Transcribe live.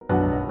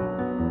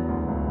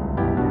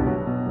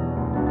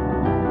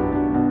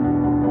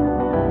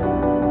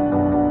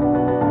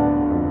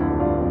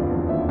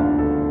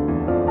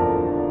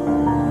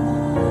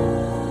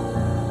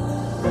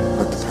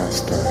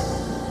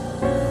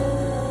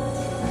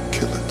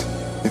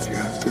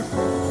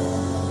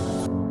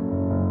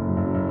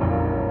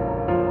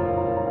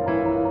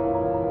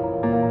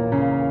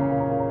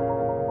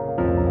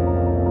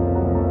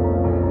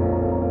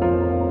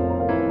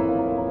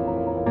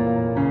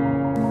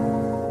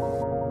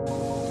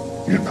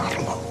You're not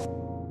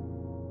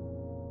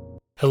alone.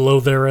 Hello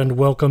there, and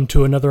welcome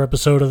to another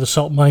episode of the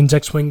Salt Mines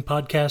X-Wing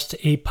Podcast,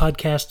 a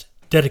podcast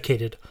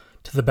dedicated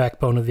to the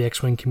backbone of the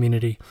X-Wing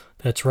community.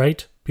 That's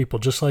right, people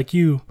just like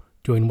you,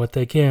 doing what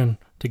they can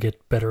to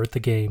get better at the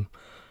game.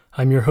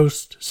 I'm your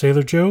host,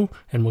 Sailor Joe,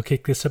 and we'll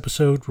kick this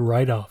episode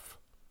right off.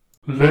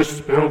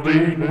 List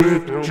building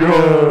with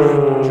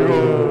Joe.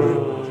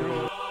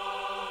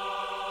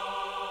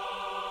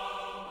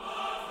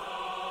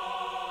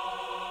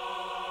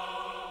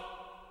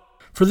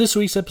 For this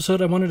week's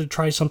episode, I wanted to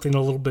try something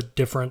a little bit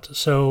different.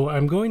 So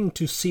I'm going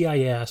to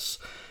CIS,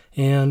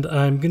 and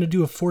I'm going to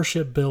do a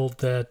 4-ship build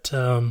that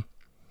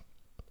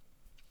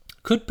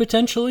could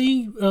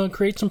potentially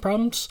create some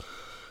problems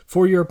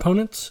for your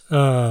opponents.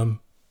 So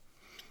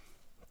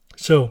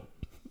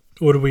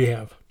what do we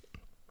have?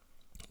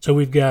 So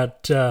we've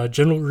got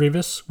General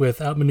Grievous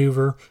with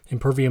Outmaneuver,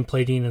 Impervium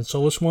Plating, and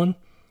Solus 1.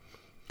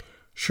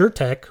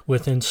 SureTech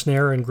with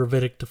Ensnare and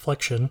Gravitic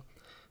Deflection.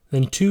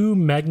 Then 2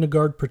 Magna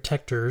Guard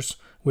Protectors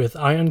with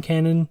Ion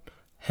Cannon,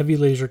 Heavy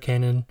Laser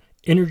Cannon,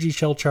 Energy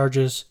Shell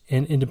Charges,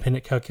 and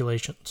Independent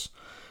Calculations.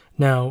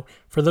 Now,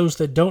 for those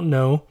that don't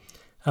know,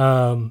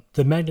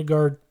 the Magna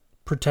Guard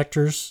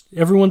Protectors,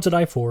 everyone's at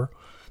I4.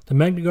 The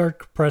Magna Guard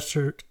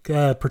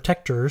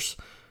Protectors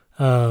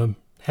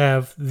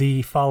have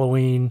the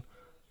following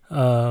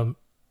pilot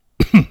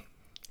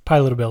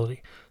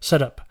ability.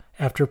 Setup.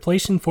 After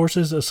placing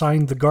forces,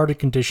 assign the guarded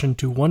condition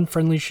to one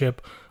friendly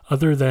ship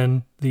other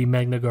than the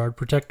Magna Guard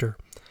Protector.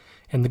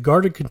 And the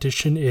guarded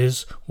condition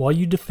is, while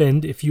you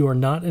defend, if you are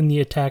not in the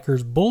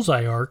attacker's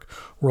bullseye arc,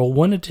 roll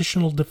 1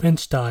 additional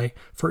defense die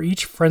for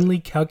each friendly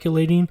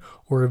calculating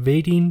or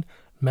evading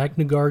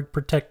Magna Guard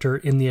Protector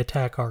in the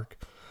attack arc.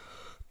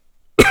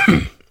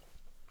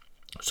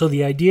 So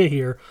the idea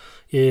here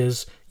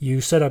is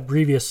you set up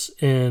Grievous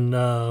in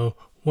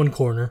one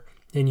corner,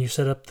 and you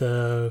set up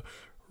the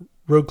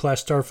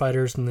Rogue-class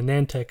Starfighters and the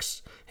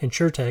Nantex and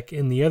SureTech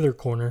in the other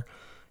corner,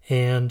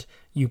 and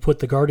you put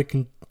the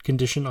guarded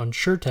condition on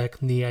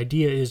SureTech, and the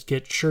idea is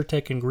get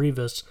SureTech and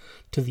Grievous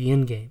to the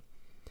end game.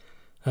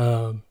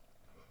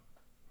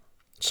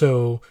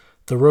 So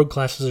the Rogue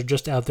classes are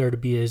just out there to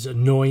be as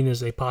annoying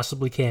as they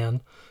possibly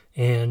can,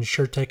 and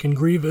SureTech and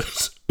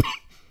Grievous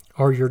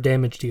are your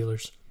damage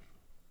dealers.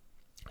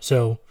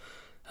 So,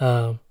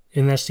 and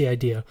that's the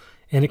idea.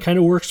 And it kind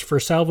of works for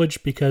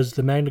salvage because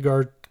the Magna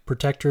Guard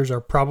Protectors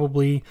are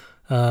probably,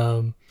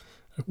 they're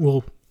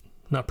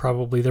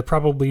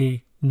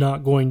probably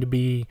not going to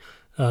be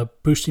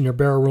boosting or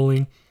barrel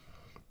rolling.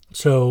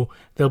 So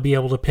they'll be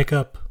able to pick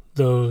up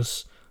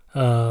those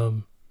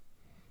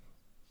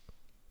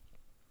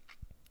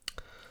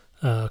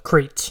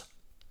crates.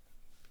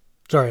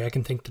 Sorry, I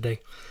can think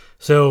today.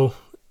 So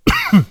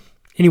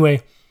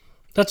anyway,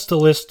 that's the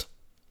list.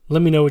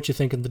 Let me know what you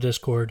think in the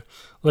Discord.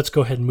 Let's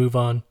go ahead and move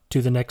on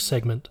to the next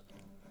segment.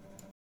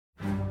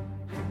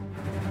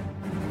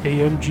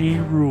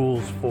 AMG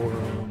Rules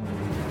Forum.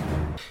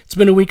 It's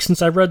been a week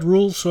since I read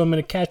rules, so I'm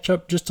going to catch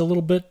up just a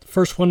little bit. The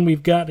first one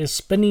we've got is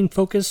spending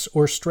focus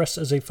or stress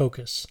as a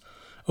focus.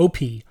 OP.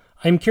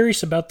 I'm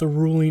curious about the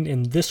ruling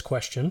in this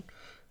question,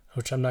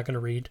 which I'm not going to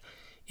read.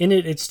 In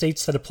it, it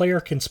states that a player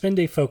can spend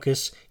a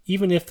focus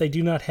even if they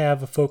do not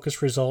have a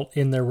focus result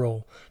in their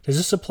roll. Does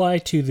this apply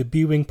to the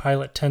B-Wing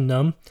pilot 10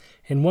 Num?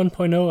 In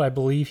 1.0, I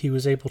believe he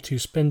was able to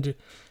spend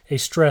a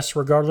stress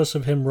regardless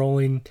of him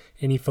rolling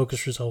any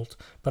focus result,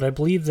 but I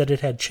believe that it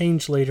had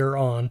changed later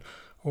on,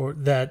 or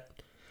that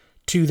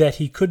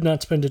he could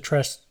not spend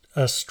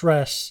a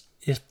stress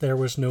if there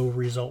was no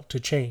result to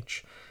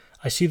change.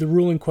 I see the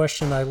rule in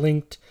question I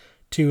linked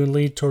to and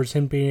lead towards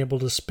him being able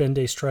to spend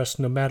a stress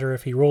no matter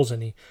if he rolls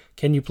any.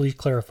 Can you please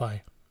clarify?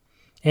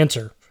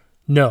 Answer.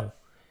 No.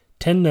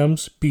 10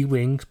 Num's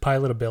B-Wing's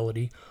pilot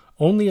ability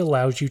only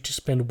allows you to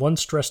spend 1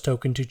 stress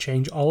token to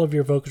change all of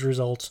your focus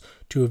results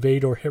to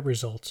evade or hit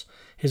results.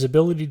 His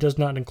ability does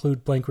not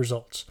include blank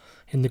results.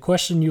 In the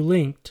question you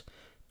linked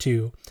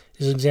to,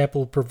 his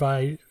example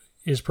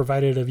is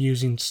provided of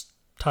using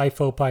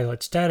Typho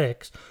Pilot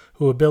Statics,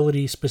 whose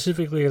ability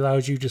specifically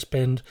allows you to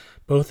spend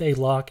both a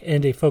lock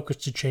and a focus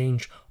to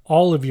change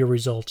all of your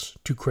results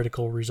to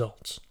critical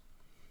results.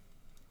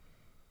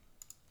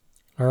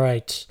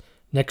 Alright,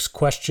 next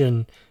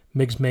question,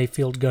 Migs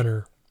Mayfield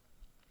Gunner.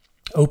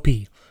 OP.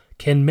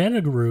 Can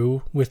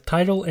Managru with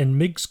Tidal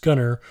and Migs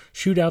Gunner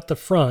shoot out the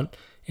front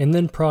and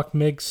then proc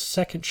Migs'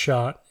 second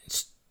shot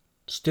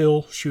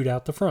still shoot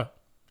out the front?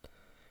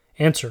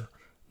 Answer.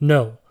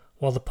 No.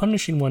 While the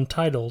punishing one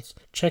Tidals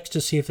checks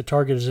to see if the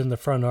target is in the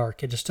front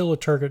arc, it is still a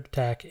target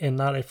attack and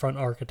not a front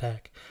arc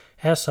attack.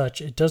 As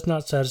such, it does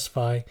not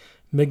satisfy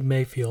Mig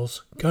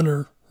Mayfield's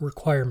Gunner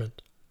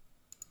requirement.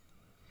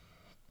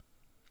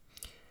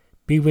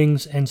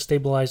 B-Wings and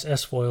stabilized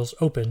S-foils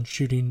open,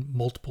 shooting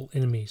multiple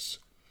enemies.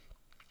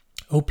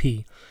 OP.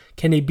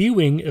 Can a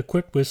B-Wing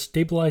equipped with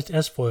stabilized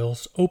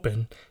S-foils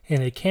open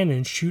and a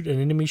cannon shoot an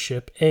enemy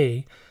ship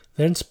A,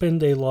 then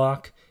spend a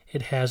lock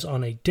it has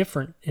on a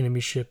different enemy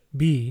ship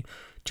B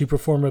to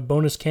perform a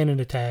bonus cannon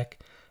attack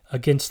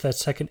against that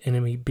second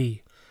enemy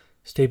B?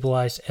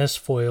 Stabilized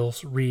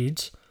S-foils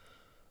reads,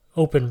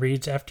 Open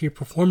reads, after you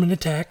perform an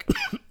attack,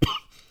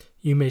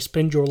 you may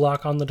spend your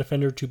lock on the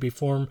defender to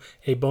perform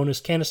a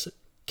bonus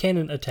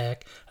cannon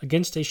attack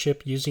against a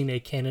ship using a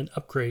cannon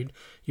upgrade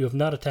you have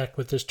not attacked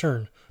with this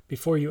turn.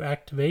 Before you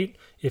activate,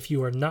 if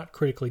you are not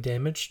critically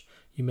damaged,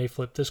 you may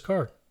flip this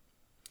card.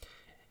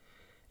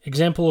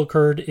 Example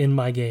occurred in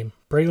my game.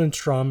 Braylon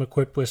Strom,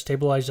 equipped with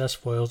stabilized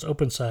S-foils,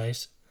 open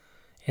size,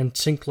 and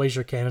sync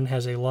laser cannon,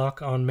 has a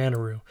lock on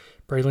Manaru.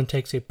 Braylon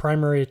takes a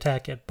primary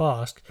attack at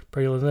Bosk.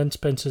 Braylon then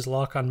spends his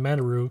lock on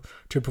Manaru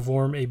to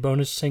perform a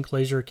bonus sync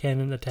laser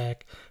cannon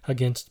attack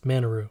against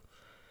Manaru.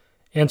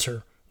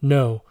 Answer: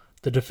 no.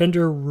 The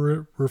defender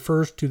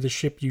refers to the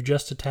ship you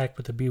just attacked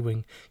with a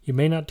B-wing. You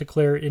may not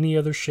declare any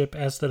other ship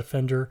as the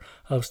defender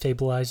of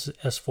stabilized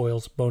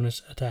S-foils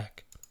bonus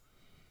attack.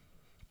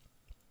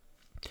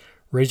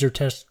 Razor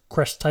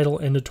Crest title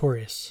and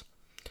Notorious.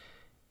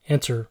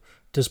 Answer: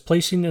 does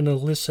placing an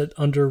illicit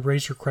under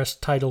Razor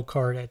Crest title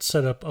card at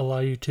setup allow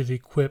you to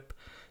equip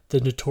the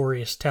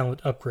Notorious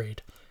talent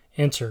upgrade?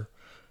 Answer: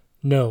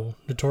 no.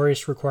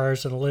 Notorious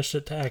requires an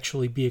illicit to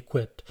actually be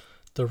equipped.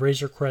 The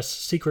Razor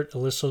Crest secret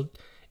illicit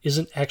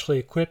isn't actually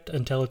equipped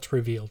until it's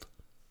revealed.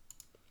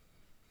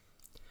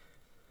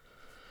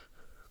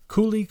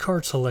 Coolie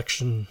card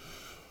selection.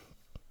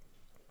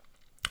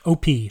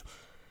 OP.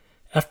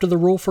 After the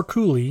roll for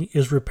Coolie,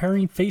 is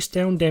repairing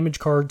face-down damage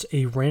cards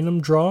a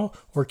random draw,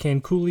 or can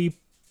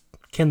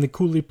the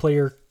Coolie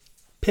player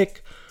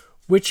pick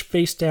which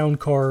face-down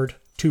card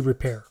to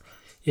repair?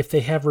 If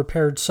they have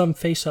repaired some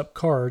face-up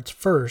cards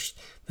first,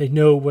 they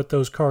know what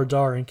those cards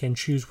are and can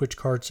choose which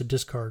cards to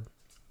discard.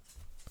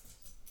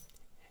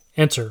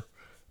 Answer: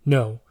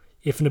 no.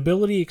 If an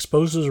ability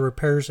exposes or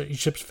repairs a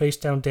ship's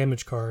face-down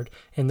damage card,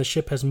 and the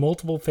ship has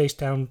multiple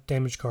face-down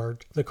damage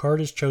cards, the card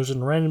is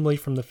chosen randomly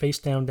from the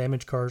face-down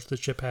damage cards the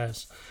ship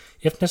has.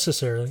 If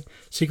necessary,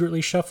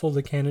 secretly shuffle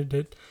the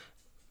candidate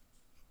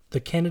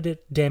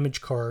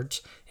damage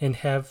cards and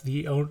have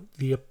the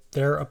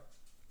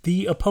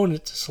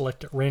opponent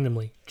select it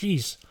randomly.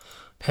 Jeez, I'm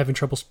having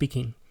trouble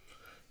speaking.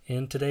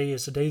 And today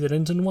is a day that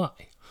ends in Y.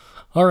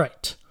 All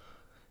right.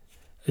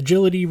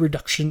 Agility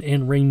reduction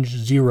and range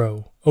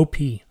 0. OP.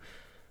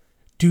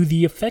 Do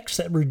the effects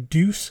that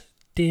reduce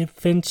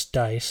defense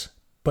dice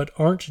but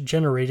aren't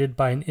generated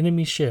by an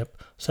enemy ship,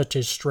 such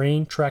as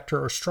strain,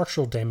 tractor, or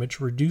structural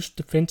damage, reduce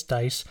defense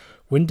dice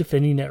when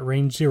defending at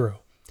range 0?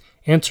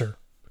 Answer: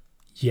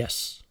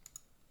 yes.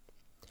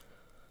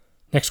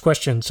 Next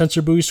question.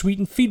 Sensor buoy suite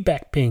and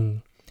feedback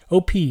ping.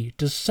 OP.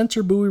 Does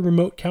sensor buoy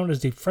remote count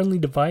as a friendly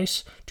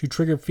device to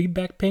trigger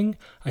feedback ping?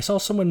 I saw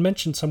someone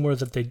mention somewhere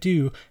that they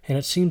do, and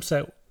it seems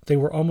that they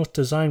were almost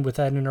designed with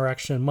that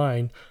interaction in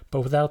mind,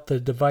 but without the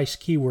device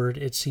keyword,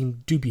 it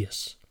seemed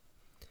dubious.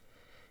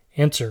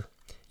 Answer: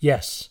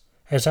 yes.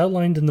 As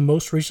outlined in the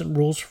most recent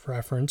rules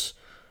reference,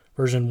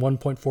 version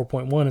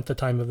 1.4.1 at the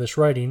time of this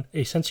writing,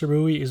 a sensor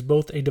buoy is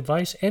both a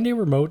device and a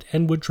remote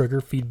and would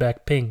trigger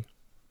feedback ping.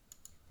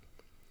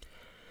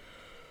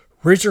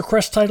 Razor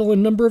Crest title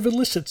and number of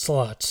illicit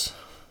slots.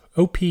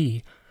 OP.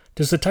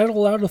 Does the title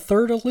allow a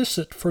third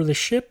illicit for the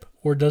ship,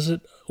 or does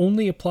it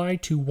only apply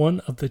to one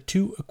of the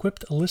 2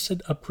 equipped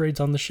illicit upgrades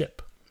on the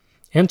ship?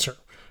 Answer: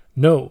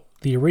 no.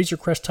 The Razor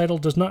Crest title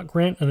does not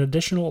grant an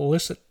additional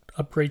illicit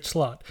upgrade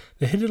slot.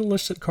 The hidden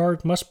illicit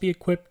card must be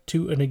equipped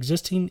to an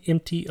existing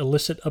empty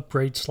illicit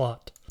upgrade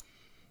slot.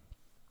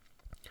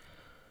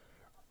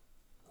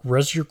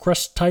 Razor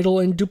Crest title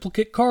and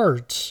duplicate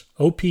cards.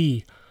 OP.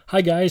 Hi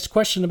guys,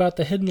 question about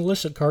the hidden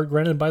illicit card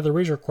granted by the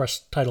Razor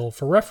Crest title.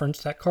 For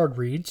reference, that card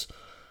reads,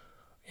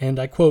 and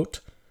I quote,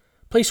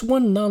 place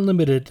 1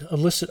 non-limited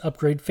illicit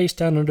upgrade face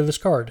down under this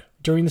card.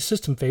 During the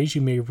system phase,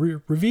 you may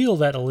reveal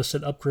that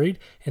illicit upgrade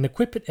and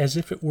equip it as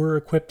if it were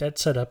equipped at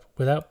setup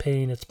without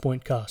paying its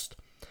point cost.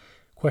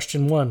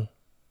 Question 1.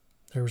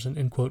 There was an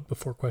end quote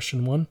before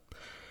question 1.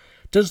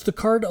 Does the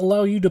card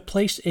allow you to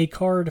place a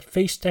card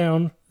face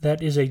down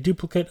that is a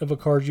duplicate of a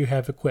card you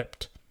have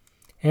equipped?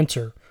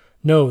 Answer: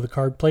 no. The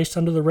card placed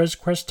under the Razor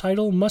Crest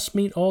title must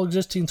meet all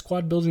existing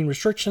squad building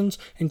restrictions,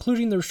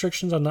 including the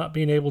restrictions on not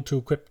being able to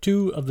equip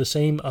 2 of the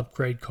same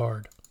upgrade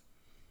card.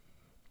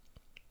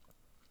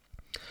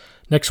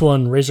 Next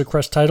one, Razor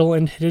Crest title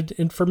and hidden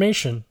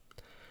information.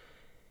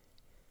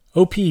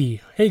 OP.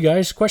 Hey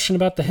guys, question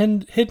about the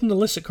hidden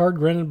illicit card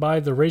granted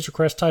by the Razor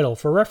Crest title.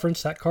 For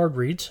reference, that card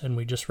reads, and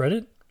we just read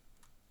it,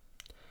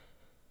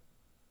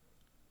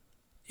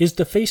 is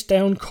the face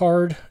down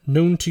card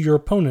known to your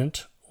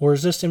opponent, or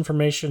is this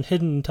information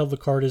hidden until the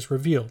card is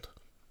revealed?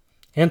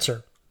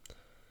 Answer: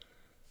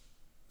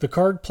 the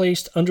card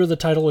placed under the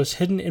title is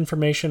hidden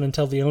information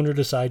until the owner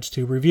decides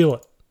to reveal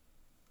it.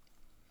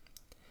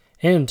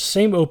 And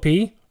same OP,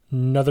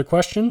 another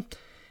question.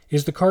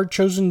 Is the card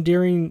chosen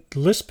during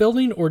list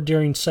building or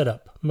during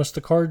setup? Must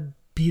the card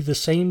be the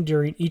same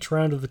during each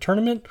round of the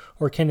tournament,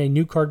 or can a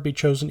new card be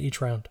chosen each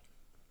round?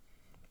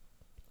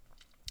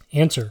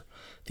 Answer: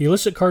 the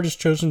illicit card is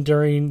chosen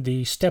during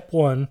the Step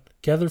 1,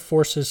 Gather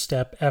Forces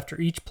step after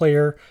each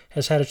player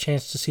has had a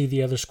chance to see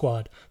the other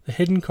squad. The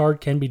hidden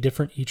card can be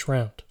different each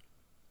round.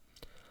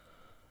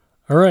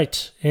 All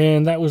right,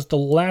 and that was the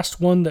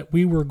last one that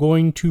we were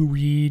going to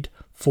read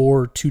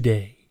for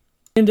today.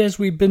 And as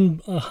we've been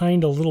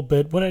behind a little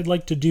bit, what I'd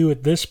like to do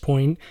at this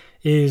point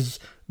is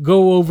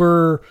go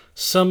over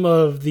some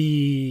of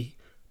the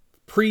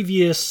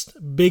previous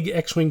big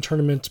X-Wing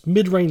tournaments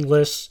mid-range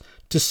lists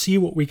to see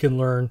what we can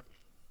learn,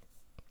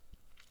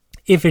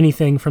 if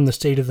anything, from the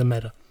state of the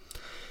meta.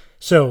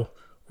 So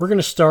we're going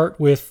to start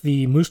with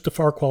the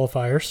Mustafar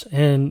qualifiers,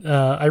 and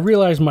I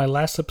realized my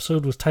last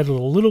episode was titled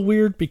a little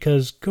weird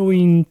because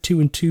going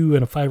 2-2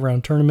 in a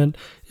 5-round tournament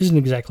isn't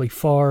exactly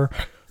far,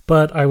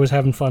 but I was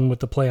having fun with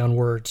the play on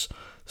words.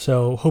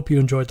 So hope you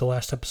enjoyed the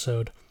last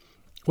episode.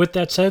 With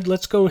that said,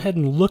 let's go ahead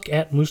and look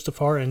at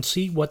Mustafar and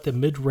see what the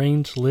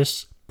mid-range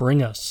lists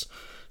bring us.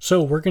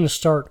 So we're going to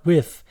start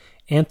with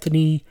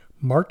Anthony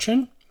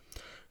Marchin,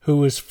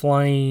 who is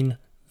flying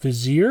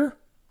Vizier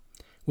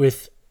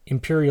with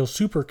Imperial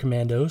Super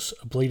Commandos,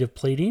 ablative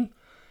plating.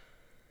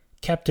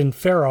 Captain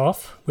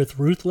Faroff with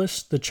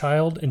Ruthless, the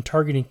Child, and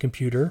Targeting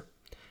Computer.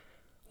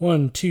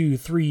 1, 2,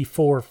 3,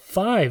 4,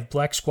 5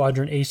 Black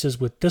Squadron Aces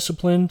with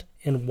Disciplined,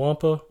 and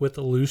Wampa with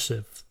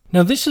Elusive.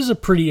 Now this is a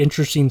pretty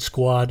interesting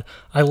squad.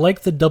 I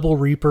like the Double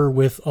Reaper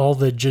with all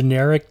the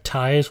generic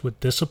ties with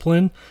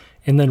Discipline,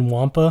 and then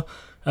Wampa.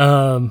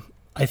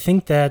 I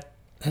think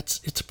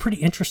it's a pretty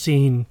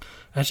interesting.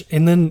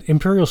 And then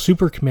Imperial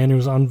Super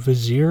Commandos on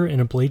Vizier and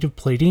ablative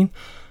plating.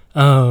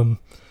 Man,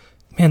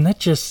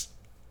 that's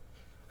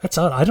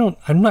odd.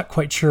 I'm not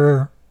quite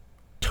sure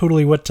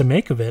totally what to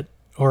make of it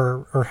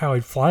or how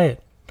I'd fly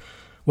it.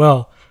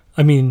 Well,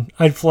 I mean,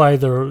 I'd fly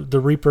the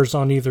Reapers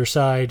on either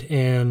side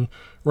and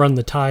run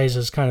the ties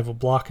as kind of a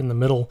block in the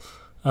middle.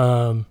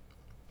 But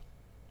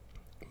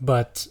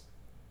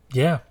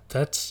yeah,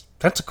 that's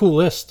a cool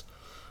list.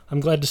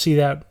 I'm glad to see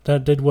that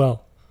did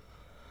well.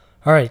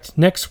 All right,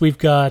 next we've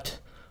got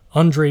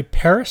Andre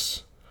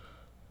Paris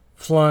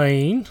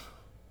flying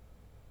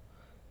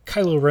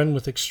Kylo Ren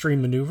with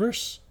Extreme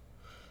Maneuvers,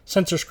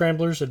 Sensor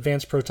Scramblers,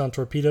 Advanced Proton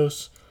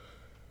Torpedoes,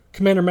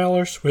 Commander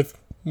Malors with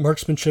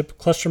Marksmanship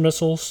Cluster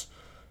Missiles,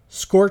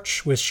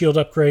 Scorch with Shield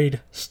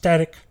Upgrade,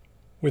 Static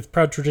with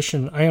Proud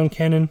Tradition Ion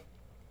Cannon,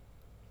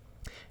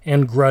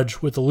 and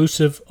Grudge with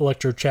Elusive,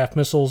 Electro Chaff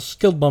Missiles,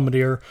 Skilled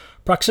Bombardier,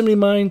 Proximity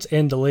Mines,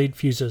 and Delayed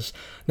Fuses.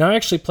 Now, I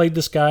actually played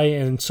this guy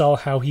and saw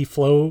how he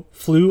flew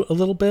a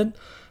little bit.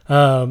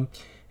 Kylo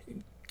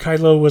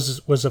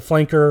was a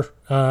flanker.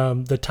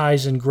 The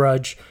ties and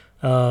Grudge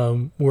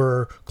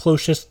were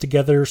closest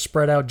together,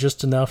 spread out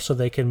just enough so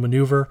they can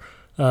maneuver.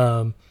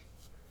 And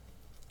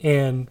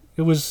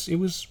it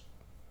was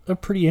a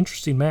pretty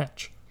interesting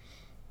match.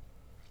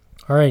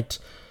 All right.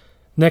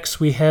 Next,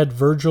 we had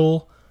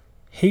Virgil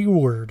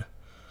Hayward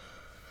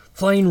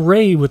flying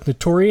Rey with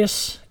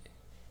Notorious,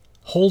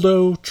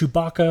 Holdo,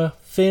 Chewbacca,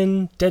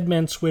 Finn,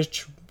 Deadman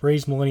Switch,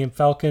 Rey's Millennium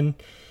Falcon,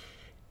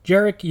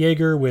 Jarek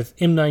Yeager with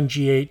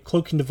M9G8,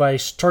 Cloaking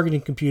Device, Targeting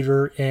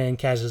Computer, and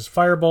Kaz's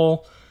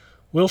Fireball,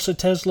 Wilsa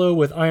Tesla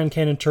with Ion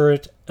Cannon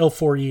Turret,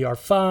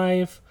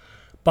 L4ER5,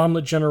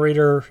 Bomblet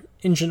Generator,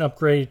 Engine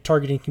Upgrade,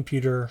 Targeting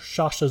Computer,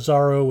 Shasha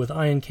Zaro with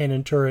Ion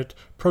Cannon Turret,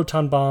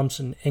 Proton Bombs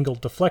and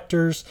Angled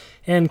Deflectors,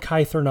 and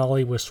Kai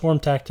Thernali with Swarm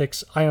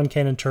Tactics, Ion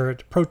Cannon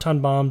Turret, Proton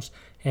Bombs,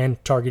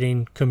 and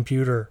Targeting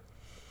Computer.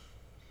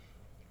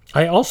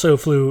 I also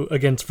flew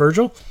against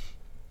Virgil.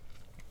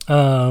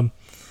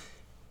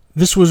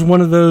 This was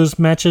one of those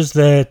matches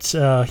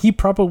that he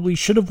probably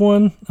should have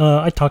won.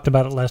 I talked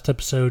about it last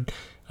episode,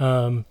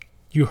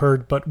 you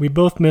heard, but we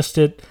both missed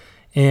it.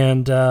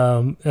 And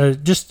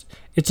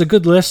it's a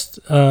good list.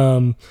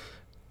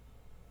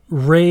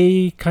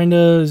 Rey kind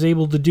of is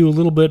able to do a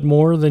little bit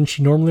more than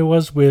she normally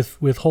was with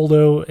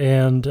Holdo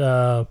and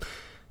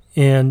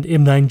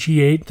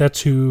M9G8.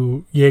 That's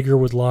who Yeager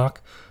would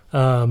lock.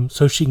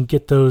 So she can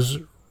get those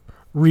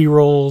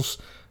rerolls.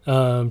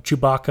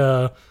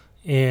 Chewbacca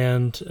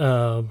and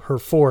her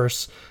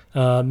force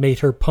made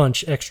her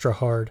punch extra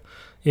hard.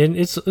 And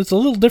it's a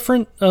little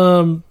different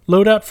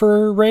loadout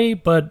for Rey,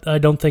 but I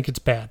don't think it's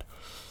bad.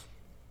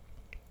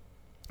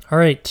 All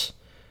right.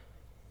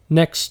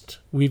 Next,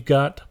 we've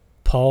got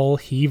Paul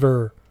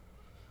Heaver.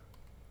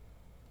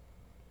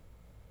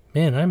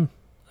 Man,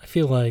 I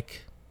feel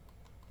like...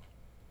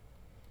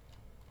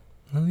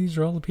 Well, these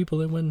are all the people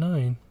that went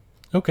 9.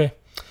 Okay.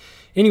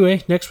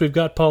 Anyway, next we've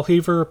got Paul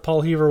Heaver.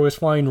 Paul Heaver was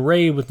flying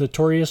Rey with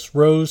Notorious,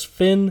 Rose,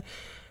 Finn,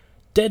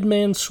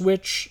 Deadman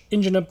Switch,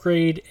 Engine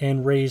Upgrade,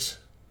 and Rey's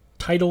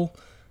Title.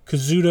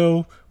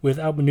 Kazuto with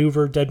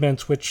Outmaneuver, Deadman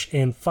Switch,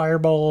 and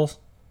Fireball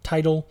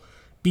Title.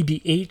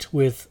 BB-8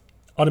 with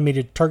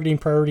Automated Targeting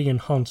Priority and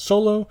Han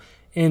Solo.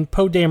 And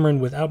Poe Dameron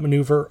with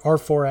Outmaneuver,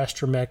 R4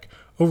 Astromech,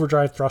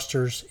 Overdrive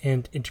Thrusters,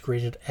 and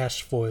Integrated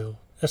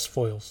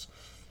S-Foils.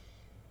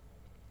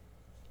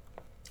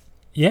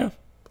 Yeah.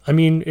 I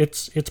mean,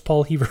 it's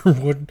Paul Heaver.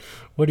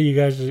 What do you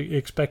guys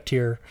expect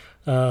here?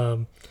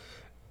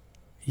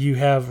 You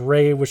have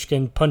Rey, which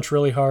can punch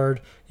really hard.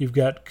 You've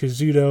got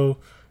Kazuto,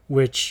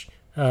 which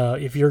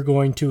if you're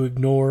going to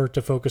ignore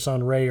to focus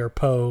on Rey or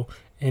Poe,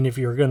 and if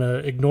you're going to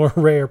ignore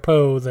Rey or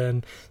Poe,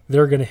 then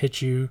they're going to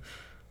hit you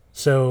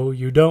So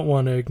you don't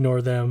want to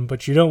ignore them,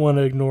 but you don't want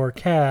to ignore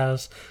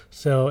Kaz.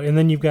 So, and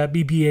then you've got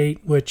BB-8,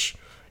 which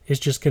is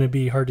just going to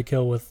be hard to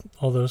kill with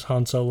all those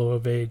Han Solo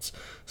evades.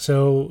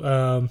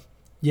 So,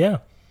 yeah,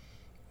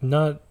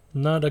 not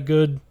a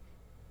good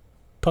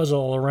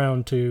puzzle all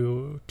around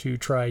to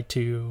try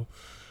to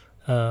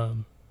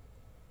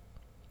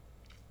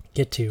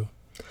get to.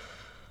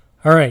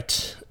 All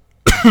right.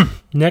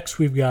 Next,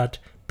 we've got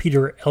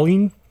Peter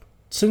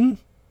Ellingson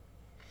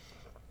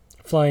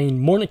flying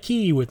Morna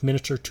Key with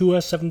Minister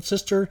Tua, Seventh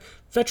Sister,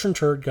 Veteran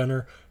Turret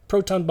Gunner,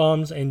 Proton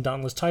Bombs, and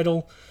Dauntless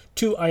Title,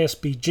 2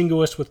 ISB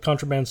Jingoists with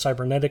Contraband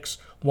Cybernetics,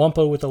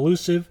 Wampa with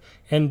Elusive,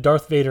 and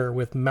Darth Vader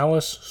with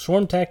Malice,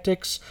 Swarm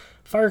Tactics,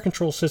 Fire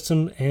Control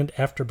System, and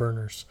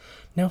Afterburners.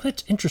 Now,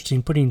 that's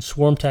interesting, putting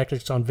Swarm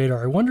Tactics on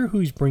Vader. I wonder who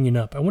he's bringing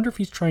up. I wonder if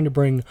he's trying to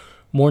bring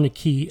Morna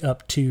Key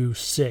up to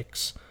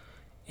 6,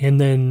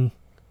 and then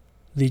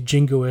the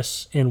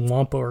Jingoists and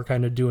Wampa are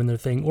kind of doing their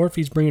thing, or if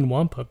he's bringing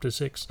Wampa up to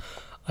 6.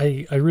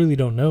 I really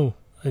don't know,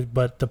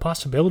 but the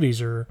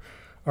possibilities are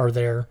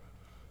there.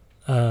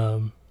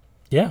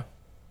 Yeah,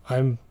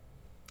 I'm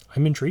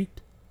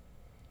intrigued.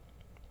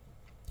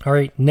 All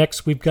right,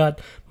 next we've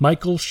got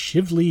Michael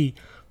Shively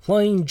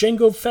flying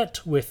Jango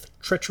Fett with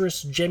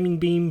Treacherous, Jamming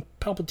Beam,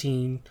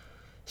 Palpatine,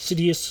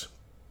 Sidious,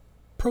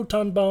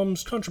 Proton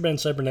Bombs, Contraband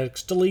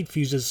Cybernetics, Delayed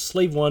Fuses,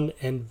 Slave One,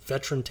 and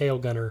Veteran Tail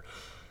Gunner.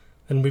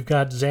 Then we've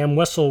got Zam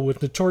Wessel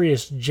with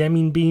Notorious,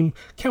 Jamming Beam,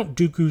 Count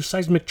Dooku,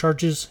 Seismic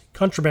Charges,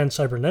 Contraband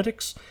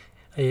Cybernetics,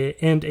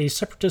 and a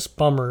Separatist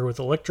Bomber with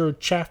Electro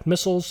Chaff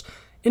Missiles,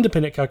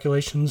 Independent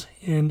Calculations,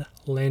 and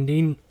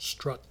Landing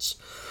Struts.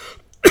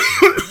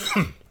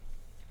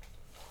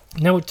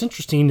 Now, what's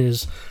interesting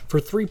is, for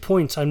 3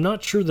 points, I'm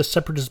not sure the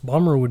Separatist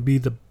Bomber would be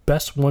the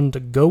best one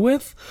to go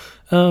with.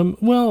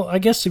 Well, I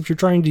guess if you're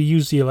trying to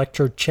use the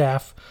Electro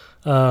Chaff,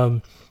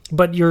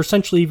 but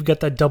you've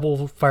got that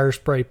double fire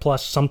spray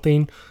plus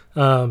something.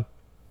 And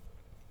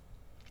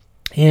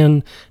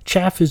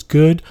Chaff is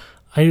good.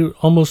 I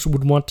almost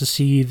would want to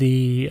see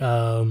the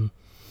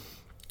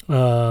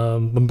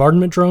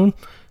bombardment drone.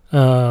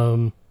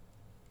 But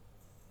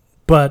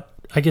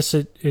I guess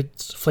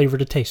it's flavor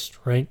to taste,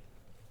 right?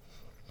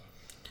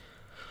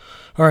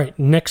 All right,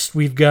 next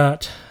we've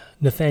got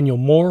Nathaniel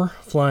Moore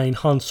flying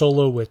Han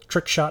Solo with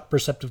Trick Shot,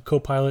 Perceptive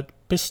Copilot,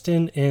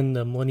 Piston, and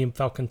the Millennium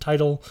Falcon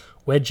title,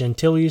 Wedge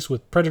Antilles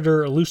with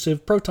Predator,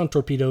 Elusive, Proton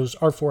Torpedoes,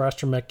 R4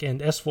 Astromech,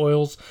 and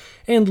S-Foils,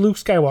 and Luke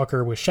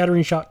Skywalker with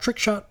Shattering Shot, Trick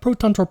Shot,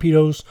 Proton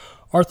Torpedoes,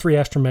 R3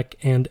 Astromech,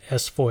 and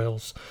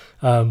S-Foils.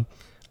 I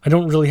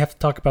don't really have to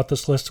talk about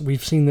this list.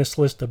 We've seen this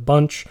list a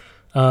bunch.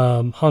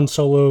 Han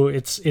Solo,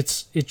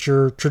 it's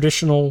your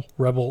traditional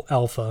Rebel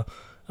Alpha,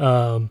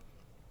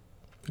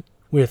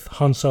 with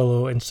Han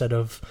Solo instead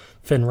of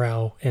Fenn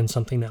Rau and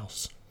something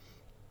else.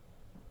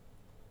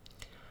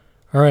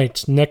 All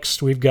right,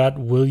 next we've got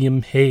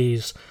William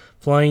Hayes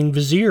flying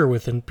Vizier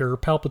with Emperor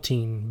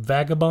Palpatine,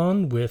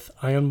 Vagabond with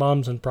Ion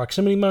Bombs and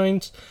Proximity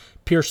Mines,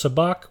 Pierre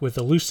Sabak with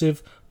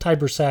Elusive,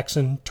 Tiber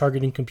Saxon,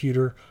 Targeting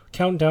Computer,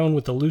 Countdown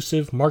with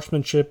Elusive,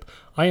 Marksmanship,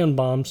 Ion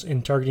Bombs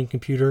and Targeting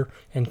Computer,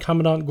 and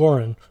Commandant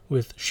Gorin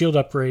with Shield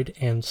Upgrade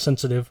and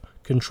Sensitive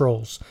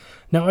Controls.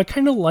 Now, I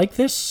kind of like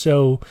this,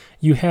 so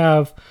you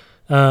have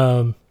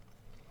 3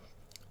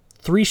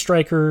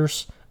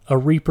 Strikers, a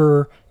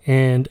Reaper,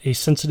 and a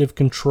Sensitive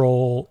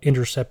Control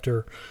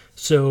Interceptor.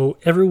 So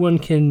everyone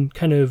can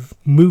kind of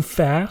move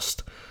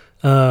fast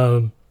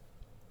and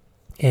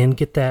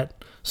get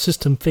that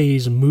system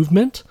phase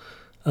movement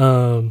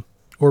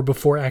or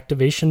before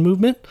activation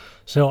movement.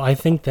 So I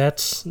think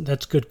that's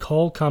good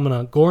call.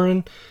 Commandant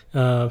Gorin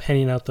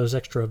handing out those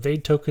extra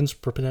evade tokens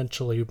for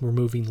potentially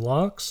removing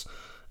locks.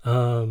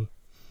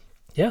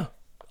 Yeah,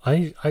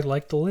 I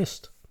like the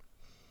list.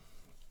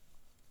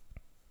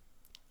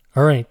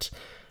 All right,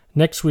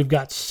 next we've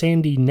got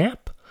Sandy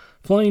Knapp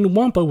flying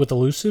Wampa with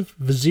Elusive,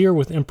 Vizier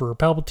with Emperor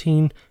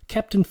Palpatine,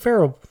 Captain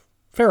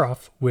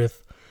Faroff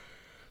with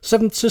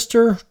Seventh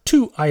Sister,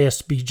 2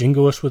 ISB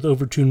Jingoists with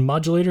Overtune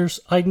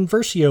Modulators, Iden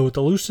Versio with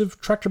Elusive,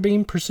 Tractor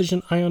Beam,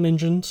 Precision Ion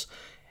Engines,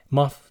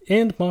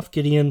 Moff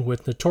Gideon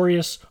with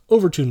Notorious,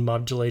 Overtune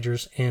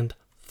Modulators, and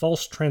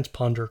False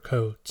Transponder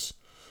Codes.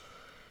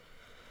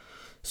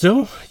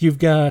 So, you've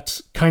got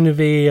kind of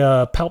a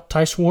Palp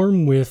TIE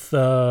Swarm with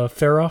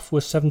Faroff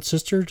with Seventh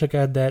Sister to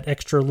add that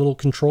extra little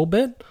control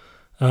bit.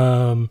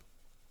 The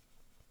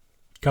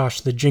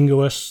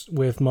Jingoists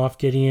with Moff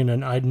Gideon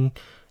and Iden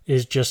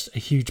is just a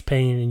huge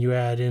pain, and you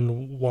add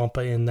in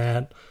Wampa in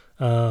that.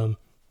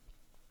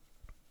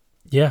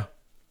 Yeah.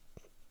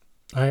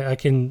 I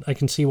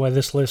can see why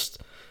this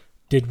list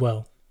did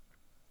well.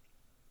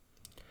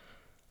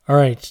 All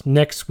right,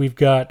 next we've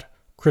got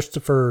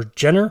Christopher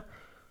Jenner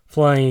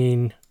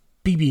flying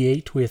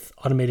BB-8 with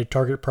Automated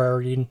Target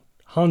Priority,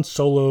 Han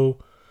Solo,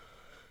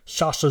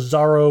 Shasha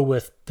Zaro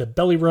with the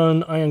Belly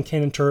Run, Ion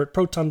Cannon Turret,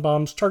 Proton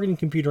Bombs, Targeting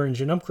Computer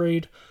Engine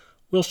Upgrade,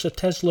 Wilsha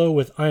Teslo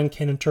with Ion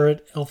Cannon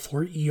Turret,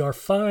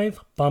 L4ER5,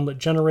 Bomblet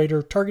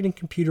Generator, Targeting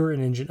Computer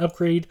and Engine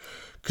Upgrade,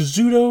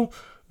 Kazuto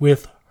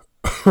with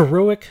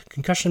Heroic,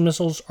 Concussion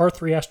Missiles,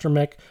 R3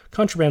 Astromech,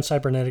 Contraband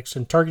Cybernetics,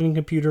 and Targeting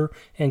Computer,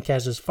 and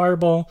Kaz's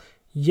Fireball.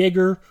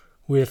 Jaeger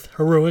with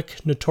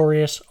Heroic,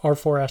 Notorious,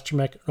 R4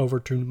 Astromech, and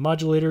Overtuned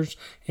Modulators,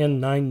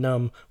 and 9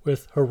 Numb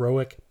with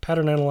Heroic,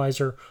 Pattern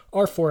Analyzer,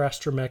 R4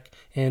 Astromech,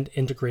 and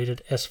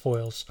Integrated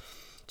S-Foils.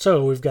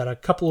 So we've got a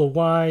couple of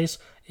Ys,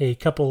 a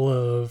couple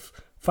of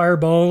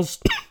Fireballs,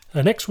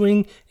 an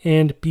X-Wing,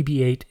 and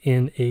BB-8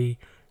 in a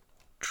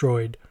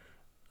drone.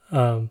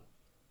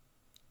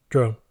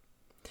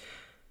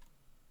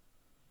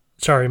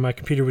 Sorry, my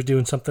computer was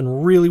doing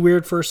something really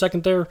weird for a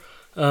second there.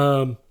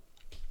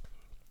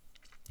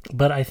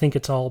 But I think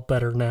it's all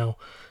better now.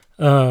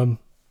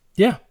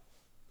 Yeah.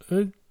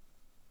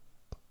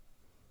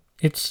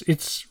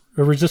 It's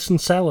a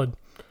resistant salad.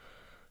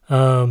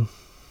 Yeah.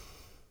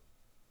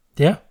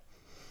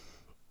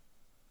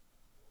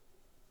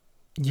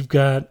 You've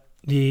got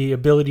the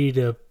ability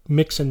to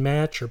mix and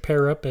match or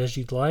pair up as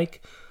you'd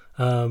like.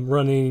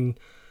 Running,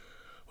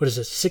 what is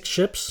it, 6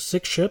 ships?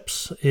 6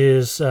 ships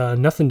is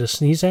nothing to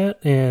sneeze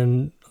at,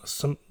 and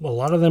a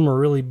lot of them are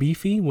really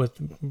beefy.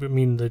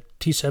 The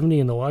T-70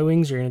 and the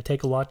Y-Wings are going to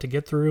take a lot to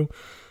get through.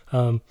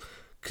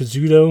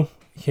 Kazuto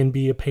can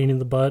be a pain in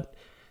the butt.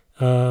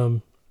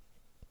 So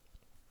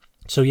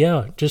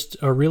yeah, just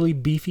a really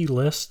beefy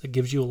list that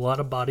gives you a lot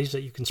of bodies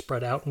that you can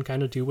spread out and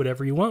kind of do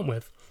whatever you want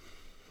with.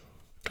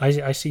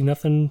 I see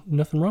nothing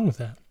wrong with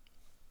that.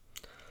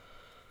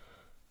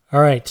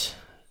 All right,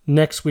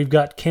 next we've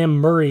got Cam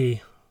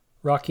Murray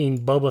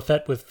rocking Boba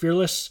Fett with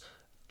Fearless,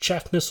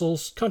 Chaff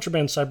Missiles,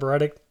 Contraband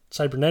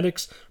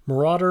Cybernetics,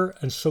 Marauder,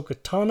 and Ahsoka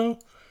Tano.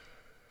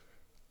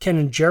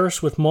 Kenan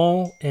Jarrus with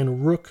Maul,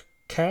 and Rook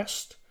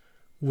Kast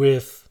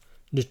with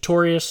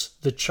Notorious,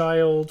 The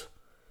Child,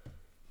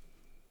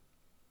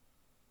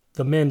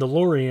 The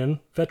Mandalorian,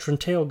 Veteran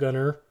Tail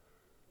Gunner,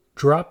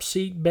 Drop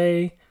Seat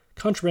Bay,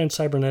 Contraband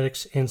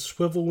Cybernetics, and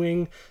Swivel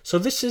Wing. So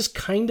this is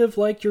kind of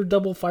like your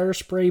double fire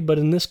spray, but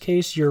in this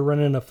case you're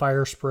running a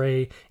fire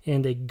spray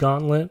and a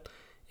gauntlet,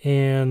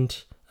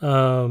 and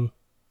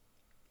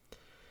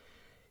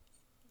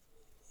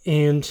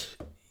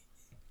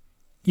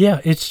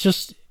yeah, it's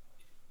just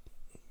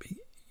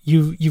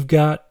you've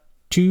got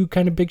 2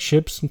 kind of big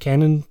ships and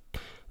cannon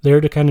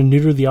there to kind of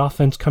neuter the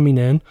offense coming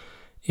in,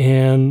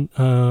 and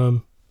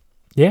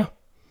yeah,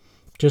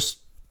 just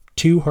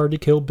 2 hard to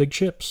kill big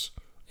ships,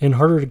 and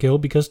harder to kill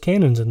because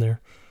cannon's in there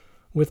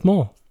with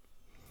Maul.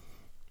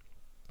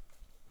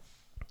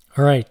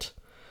 All right,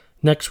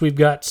 next we've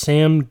got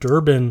Sam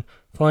Durbin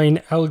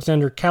flying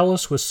Alexander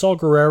Kallus with Saul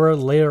Guerrera,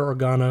 Leia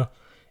Organa,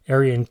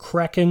 Arian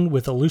Kraken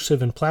with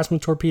Elusive and Plasma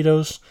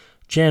Torpedoes,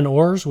 Jan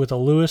Ors with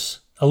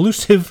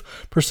Elusive,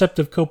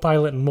 Perceptive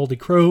Copilot and Moldy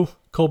Crow,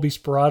 Colby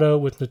Sperado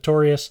with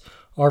Notorious,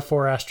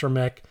 R4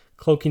 Astromech,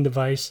 Cloaking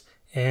Device,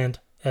 and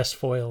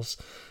S-Foils.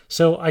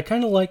 So I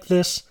kind of like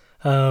this.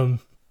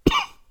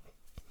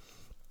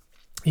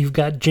 You've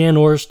got Jan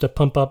Ors to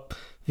pump up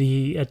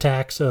the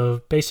attacks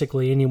of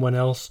basically anyone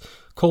else.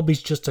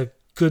 Colby's just a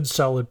good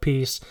solid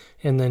piece,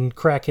 and then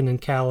Kraken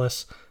and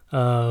Kallus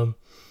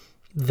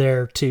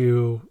there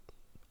to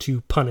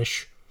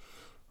punish,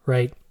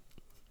 right?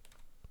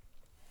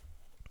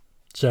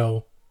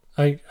 So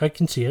I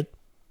can see it.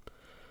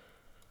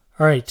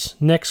 All right,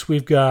 next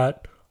we've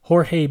got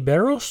Jorge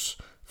Barros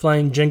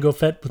flying Jango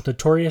Fett with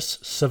Notorious,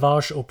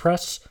 Savage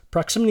Opress,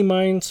 Proximity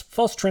Mines,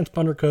 False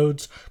Transponder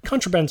Codes,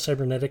 Contraband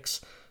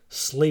Cybernetics,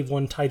 Slave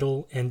One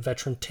Title, and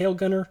Veteran Tail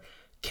Gunner.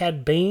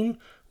 Cad Bane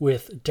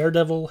with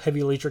Daredevil,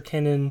 Heavy Laser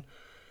Cannon,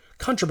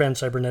 Contraband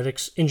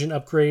Cybernetics, Engine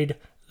Upgrade,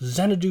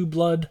 Xanadu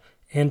Blood,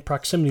 and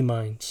Proximity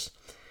Mines.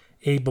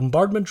 A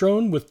bombardment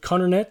drone with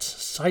Connor Nets,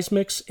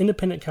 Seismics,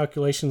 Independent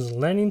Calculations,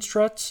 and Landing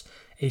Struts.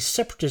 A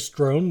Separatist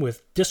drone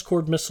with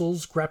Discord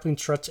Missiles, Grappling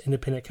Struts,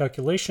 Independent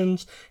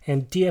Calculations.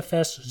 And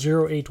DFS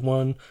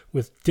 081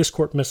 with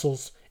Discord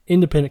Missiles,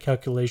 Independent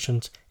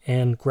Calculations,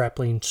 and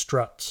Grappling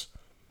Struts.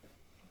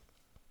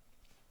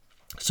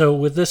 So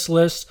with this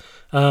list,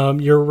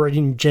 you're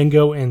writing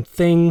Jango and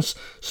things.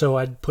 So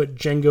I'd put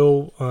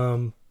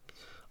Jango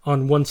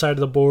on one side of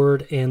the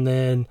board, and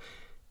then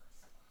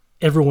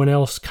everyone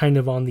else kind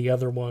of on the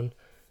other one.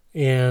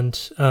 And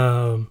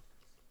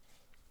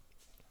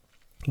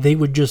they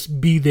would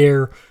just be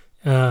there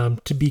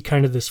to be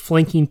kind of this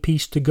flanking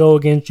piece to go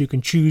against. You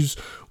can choose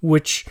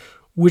which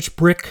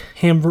brick,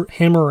 hammer,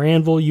 or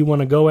anvil you want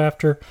to go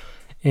after.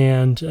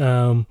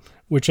 And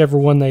whichever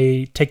one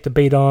they take the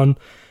bait on,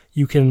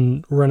 you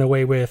can run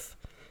away with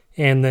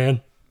and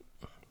then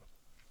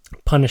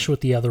punish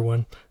with the other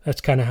one.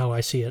 That's kind of how I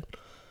see it.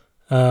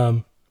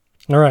 All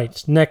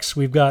right, next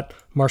we've got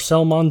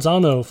Marcel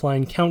Manzano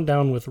flying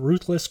Countdown with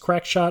Ruthless,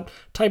 Crackshot,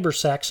 Tiber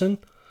Saxon.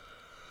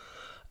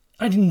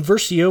 Iden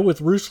Versio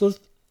with Ruthless,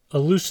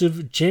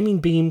 Elusive, Jamming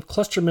Beam,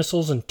 Cluster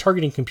Missiles, and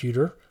Targeting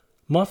Computer.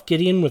 Moff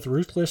Gideon with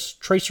Ruthless,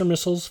 Tracer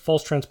Missiles,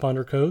 False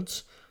Transponder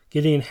Codes.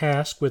 Gideon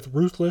Hask with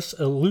Ruthless,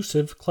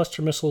 Elusive,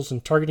 Cluster Missiles,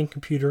 and Targeting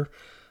Computer.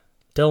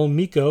 Del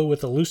Miko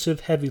with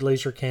Elusive, Heavy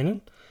Laser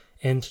Cannon.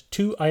 And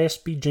 2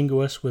 ISB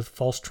Jingoists with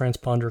False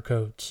Transponder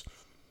Codes.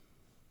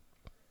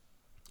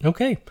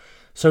 Okay,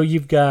 so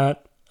you've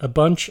got a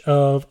bunch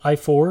of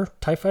I-4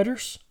 TIE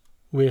fighters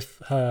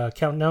with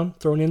Countdown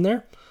thrown in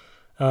there.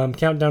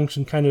 Countdown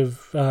can kind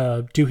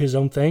of do his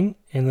own thing,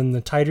 and then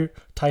the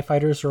TIE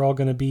fighters are all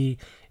going to be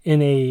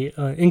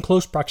in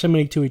close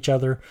proximity to each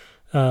other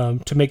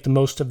to make the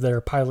most of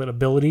their pilot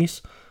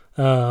abilities.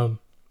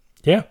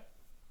 Yeah,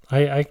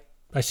 I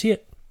see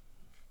it.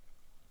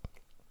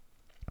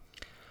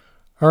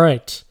 All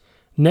right,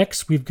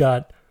 next we've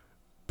got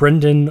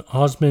Brendan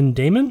Osmond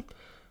Damon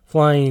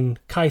flying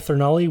Kai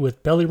Thernali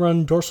with belly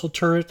run, dorsal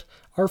turret,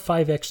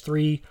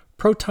 R5X3,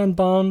 proton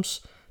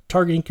bombs,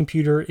 targeting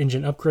computer,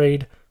 engine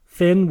upgrade,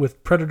 Finn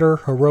with Predator,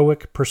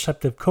 heroic,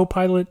 perceptive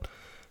co-pilot,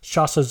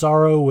 Shasa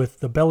Zaro with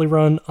the belly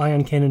run,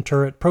 ion cannon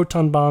turret,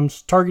 proton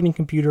bombs, targeting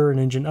computer and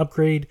engine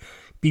upgrade,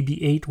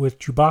 BB-8 with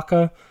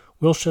Chewbacca,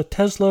 Wilsha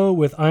Teslo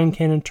with ion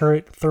cannon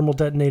turret, thermal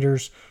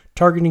detonators,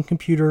 targeting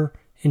computer,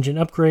 engine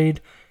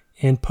upgrade,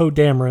 and Poe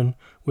Dameron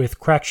with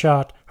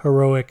crackshot,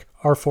 heroic,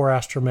 R4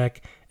 astromech,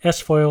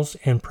 S-foils,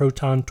 and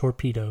proton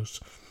torpedoes.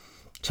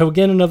 So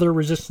again, another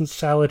resistance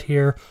salad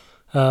here.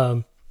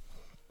 A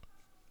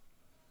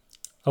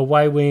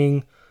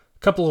Y-wing, a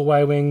couple of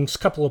Y-wings,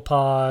 couple of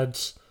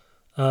pods,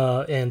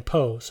 and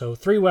Poe. So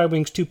 3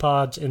 Y-wings, 2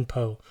 pods, and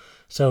Poe.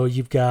 So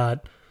you've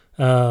got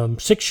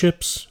 6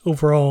 ships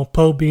overall,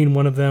 Poe being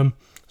one of them.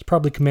 It's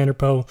probably Commander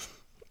Poe.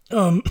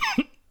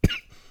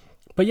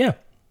 But yeah,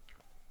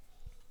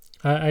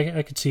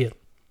 I could see it.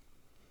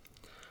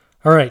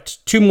 All right,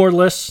 2 more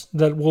lists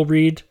that we'll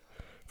read.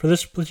 For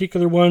this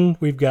particular one,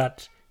 we've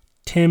got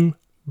Tim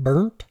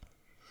Burnt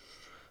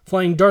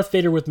flying Darth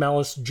Vader with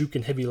Malice, Juke,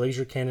 and heavy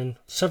laser cannon.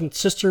 7th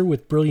Sister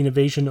with brilliant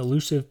evasion,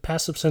 elusive,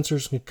 passive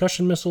sensors, and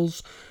concussion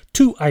missiles.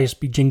 2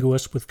 ISB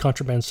Jingoists with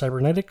contraband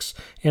cybernetics,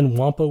 and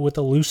Wampa with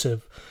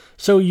elusive.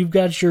 So you've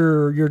got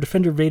your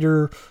Defender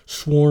Vader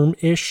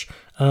swarm-ish,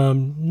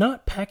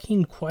 not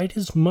packing quite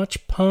as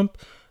much pump.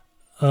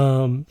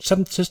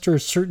 7th Sister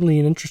is certainly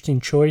an interesting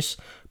choice,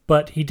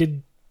 but he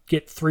did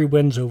get 3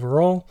 wins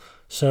overall,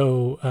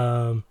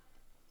 so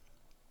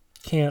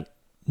can't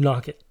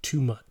knock it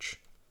too much.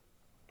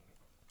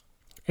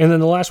 And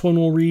then the last one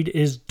we'll read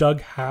is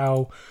Doug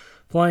Howe,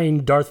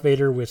 flying Darth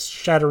Vader with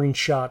Shattering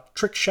Shot,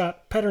 Trick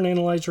Shot, Pattern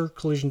Analyzer,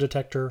 Collision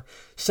Detector,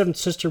 7th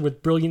Sister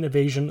with Brilliant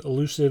Evasion,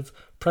 Elusive,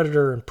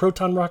 Predator, and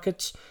Proton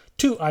Rockets,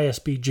 2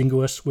 ISB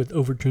Jingoists with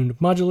Overtuned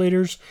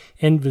Modulators,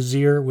 and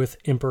Vizier with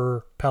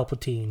Emperor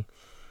Palpatine.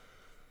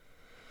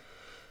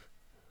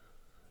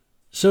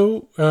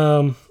 So,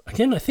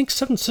 again, I think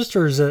 7th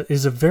Sister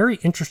is a very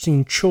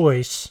interesting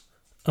choice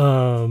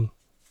for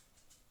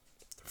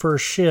a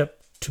ship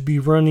to be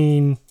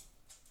running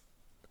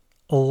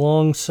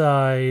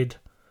alongside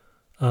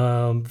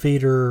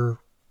Vader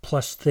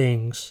plus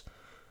things.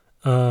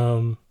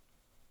 I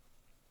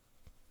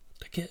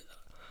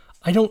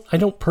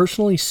don't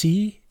personally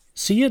see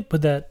it,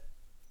 but that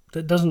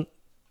doesn't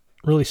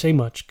really say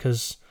much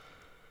because,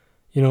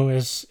 you know,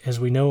 as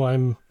we know,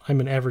 I'm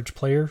an average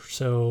player,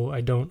 so I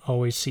don't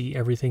always see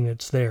everything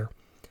that's there.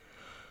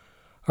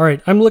 All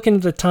right, I'm looking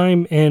at the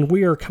time, and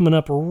we are coming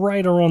up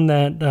right around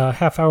that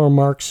half-hour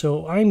mark,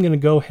 so I'm going to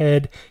go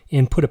ahead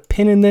and put a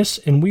pin in this,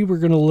 and we were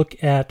going to look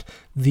at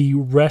the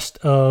rest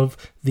of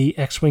the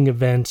X-Wing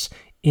events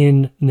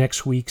in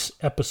next week's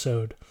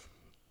episode.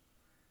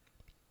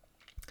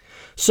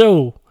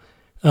 So,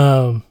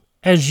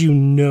 as you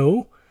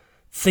know,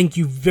 thank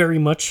you very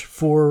much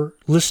for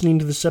listening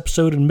to this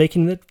episode and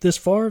making it this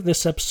far.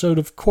 This episode,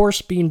 of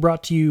course, being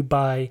brought to you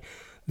by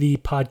the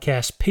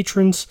podcast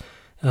patrons.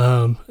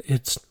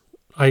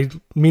 I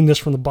mean this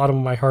from the bottom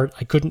of my heart.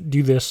 I couldn't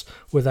do this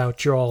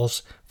without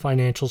y'all's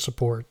financial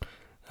support.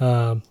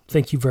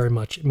 Thank you very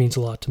much. It means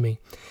a lot to me.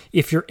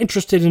 If you're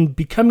interested in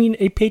becoming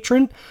a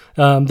patron,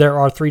 there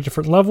are 3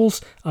 different levels.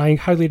 I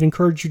highly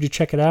encourage you to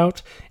check it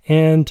out.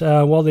 And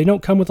while they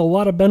don't come with a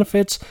lot of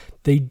benefits,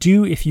 they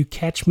do if you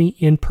catch me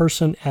in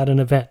person at an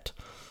event.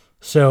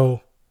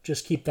 So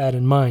just keep that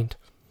in mind.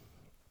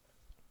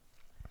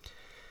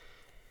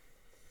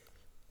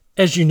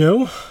 As you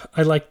know,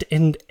 I like to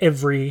end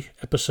every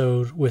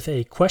episode with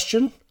a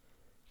question.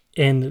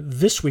 And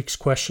this week's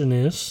question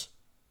is,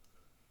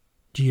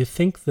 do you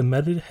think the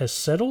meta has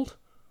settled,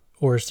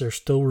 or is there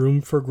still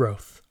room for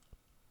growth?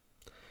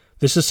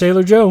 This is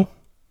Sailor Joe,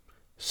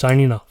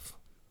 signing off.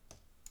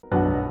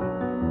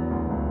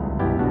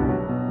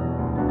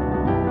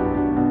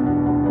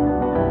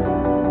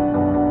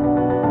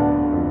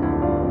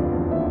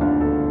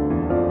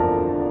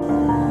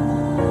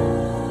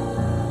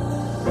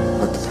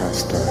 Let the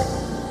past die.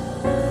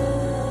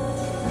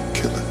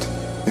 Kill it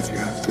if you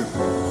have to.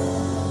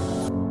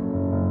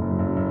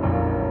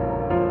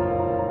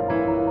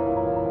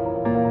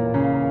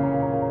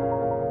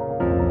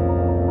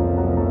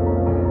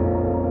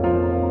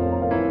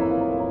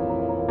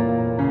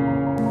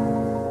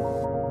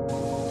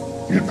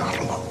 You're not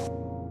alone.